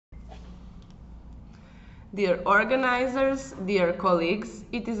Dear organizers, dear colleagues,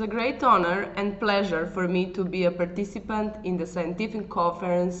 it is a great honor and pleasure for me to be a participant in the scientific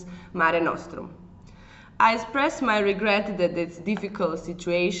conference Mare Nostrum. I express my regret that this difficult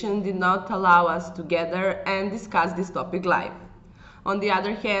situation did not allow us to gather and discuss this topic live. On the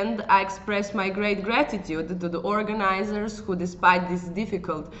other hand, I express my great gratitude to the organizers who, despite this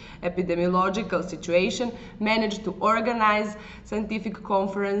difficult epidemiological situation, managed to organize scientific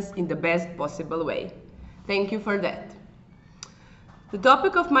conference in the best possible way. Thank you for that. The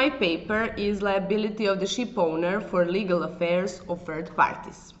topic of my paper is liability of the ship owner for legal affairs of third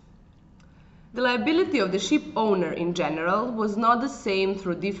parties. The liability of the ship owner in general was not the same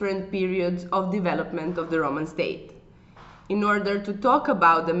through different periods of development of the Roman state. In order to talk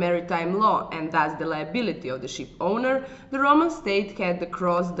about the maritime law and thus the liability of the ship owner, the Roman state had to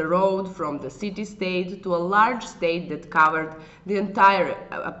cross the road from the city-state to a large state that covered the entire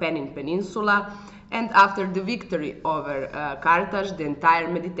Apennine Peninsula, and after the victory over Carthage, the entire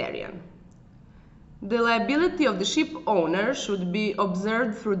Mediterranean. The liability of the ship owner should be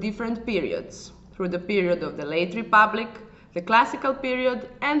observed through different periods, through the period of the late Republic, the Classical period,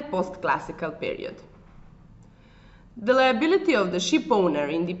 and post-Classical period. The liability of the ship owner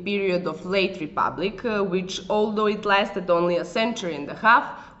in the period of late Republic, which although it lasted only a century and a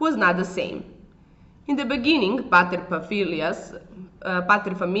half, was not the same. In the beginning, Pater Familias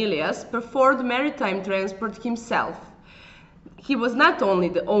performed maritime transport himself. He was not only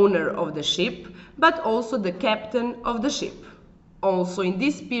the owner of the ship, but also the captain of the ship. Also in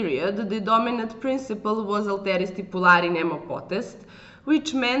this period, the dominant principle was alteris stipulari nemo potest,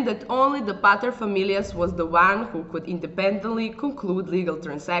 which meant that only the Pater Familias was the one who could independently conclude legal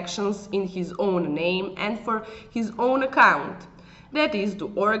transactions in his own name and for his own account. That is,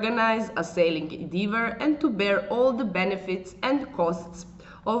 to organize a sailing endeavor and to bear all the benefits and costs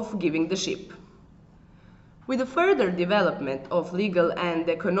of giving the ship. With the further development of legal and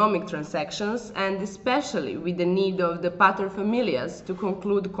economic transactions, and especially with the need of the Pater Familias to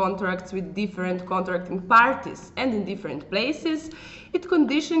conclude contracts with different contracting parties and in different places, it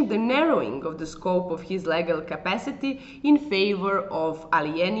conditioned the narrowing of the scope of his legal capacity in favor of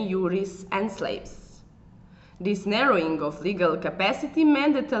alieni juris and slaves. This narrowing of legal capacity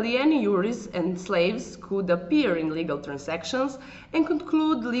meant that alieni juris and slaves could appear in legal transactions and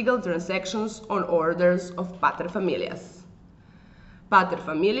conclude legal transactions on orders of Pater Familias. Pater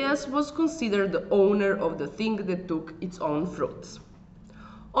Familias was considered the owner of the thing that took its own fruits.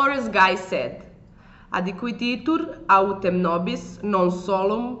 Or as Guy said, adiquititur autem nobis non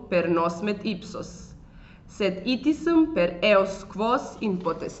solum per nosmet ipsos, sed itisum per eos quos in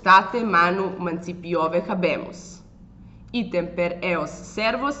potestate manu mancipiove habemus, item per eos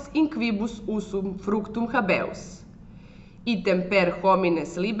servos in quibus usum fructum habeus, item per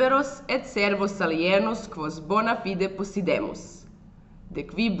homines liberos et servos alienos quos bona fide possidemus, de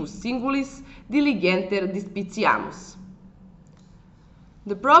quibus singulis diligenter dispiciamus.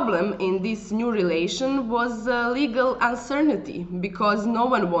 The problem in this new relation was legal uncertainty, because no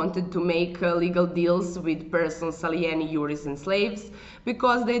one wanted to make legal deals with persons alieni juris and slaves,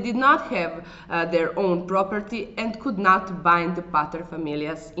 because they did not have their own property and could not bind the Pater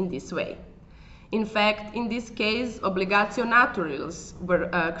Familias in this way. In fact, in this case, obligatio naturalis were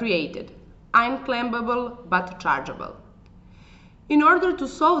created, unclaimable but chargeable. In order to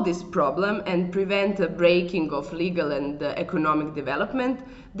solve this problem and prevent a breaking of legal and economic development,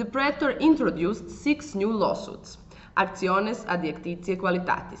 the praetor introduced 6 new lawsuits, actiones adiactitiae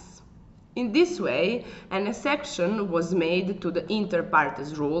qualitatis. In this way, an exception was made to the inter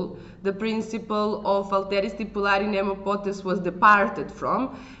partes rule, the principle of alteris stipulari nemo potest was departed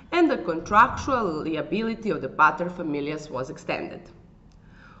from, and the contractual liability of the Pater Familias was extended.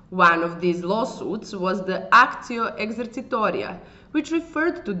 One of these lawsuits was the actio exercitoria, which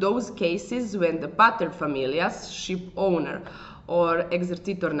referred to those cases when the Pater Familias, ship owner, or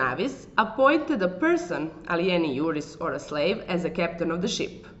exercitor navis, appointed a person, alieni juris or a slave, as a captain of the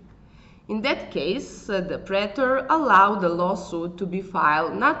ship. In that case, the praetor allowed the lawsuit to be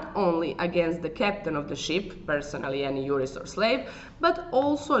filed not only against the captain of the ship, person alieni juris or slave, but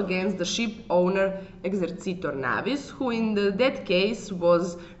also against the ship owner, exercitor navis, who in that case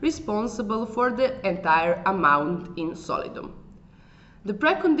was responsible for the entire amount in solidum. The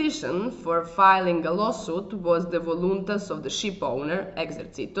precondition for filing a lawsuit was the voluntas of the ship owner,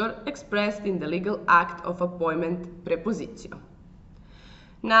 exercitor, expressed in the legal act of appointment prepositio.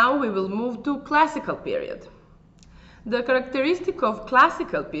 Now we will move to Classical period. The characteristic of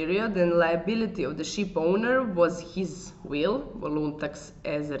Classical period and liability of the ship owner was his will, voluntas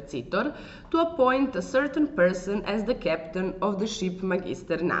exercitor, to appoint a certain person as the captain of the ship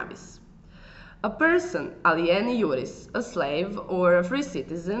magister navis. A person, alieni iuris, a slave or a free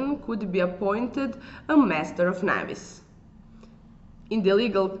citizen, could be appointed a master of navis. In the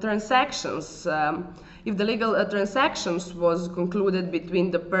legal transactions, if the legal transactions was concluded between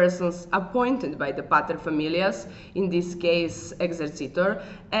the persons appointed by the paterfamilias, in this case exercitor,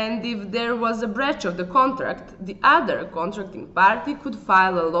 and if there was a breach of the contract, the other contracting party could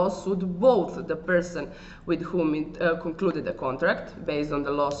file a lawsuit both the person with whom it concluded the contract, based on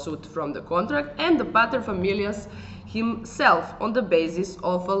the lawsuit from the contract, and the paterfamilias himself on the basis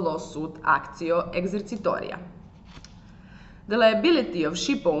of a lawsuit actio exercitoria. The liability of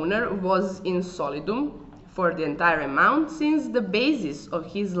ship owner was in solidum for the entire amount, since the basis of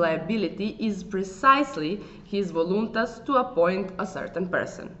his liability is precisely his voluntas to appoint a certain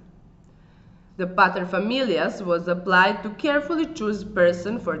person. The paterfamilias was applied to carefully choose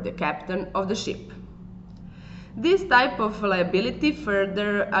person for the captain of the ship. This type of liability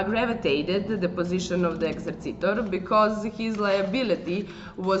further aggravated the position of the exercitor because his liability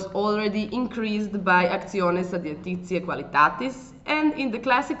was already increased by actiones adiacitiae qualitatis, and in the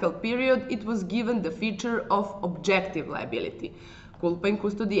classical period it was given the feature of objective liability, culpa in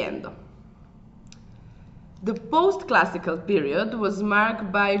custodiendo. The post-classical period was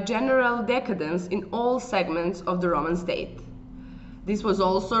marked by general decadence in all segments of the Roman state. This was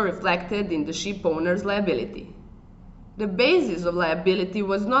also reflected in the ship owner's liability. The basis of liability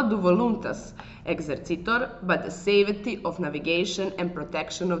was not the voluntas exercitor, but the safety of navigation and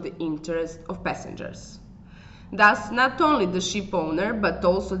protection of the interest of passengers. Thus, not only the ship owner, but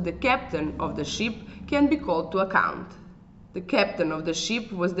also the captain of the ship can be called to account. The captain of the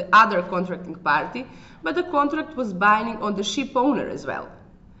ship was the other contracting party, but the contract was binding on the ship owner as well.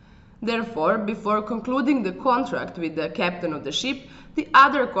 Therefore, before concluding the contract with the captain of the ship, the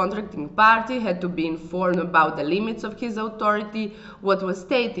other contracting party had to be informed about the limits of his authority, what was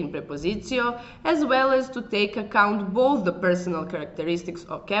stated in prepositio, as well as to take account both the personal characteristics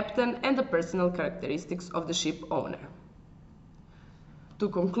of captain and the personal characteristics of the ship owner. To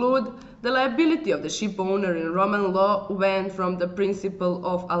conclude, the liability of the ship owner in Roman law went from the principle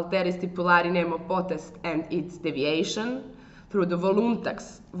of alteris stipulari nemo potest and its deviation, through the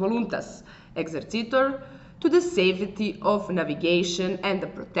voluntas exercitor, to the safety of navigation and the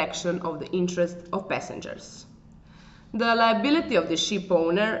protection of the interest of passengers. The liability of the ship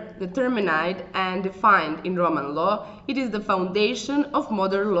owner, determined and defined in Roman law, it is the foundation of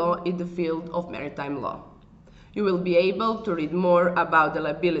modern law in the field of maritime law. You will be able to read more about the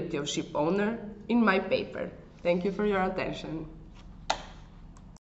liability of ship owner in my paper. Thank you for your attention.